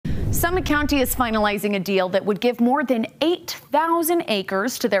Summit County is finalizing a deal that would give more than 8,000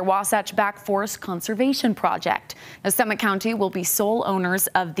 acres to their Wasatch Back Forest Conservation Project. Now, Summit County will be sole owners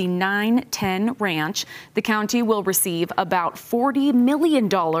of the 910 Ranch. The county will receive about $40 million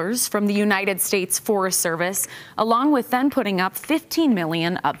from the United States Forest Service, along with then putting up $15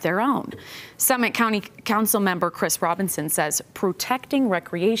 million of their own. Summit County Council member Chris Robinson says protecting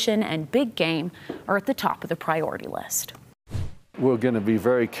recreation and big game are at the top of the priority list. We're going to be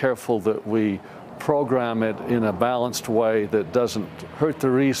very careful that we program it in a balanced way that doesn't hurt the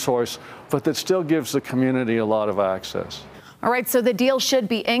resource, but that still gives the community a lot of access. All right, so the deal should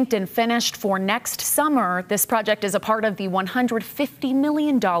be inked and finished for next summer. This project is a part of the $150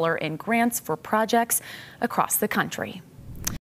 million in grants for projects across the country.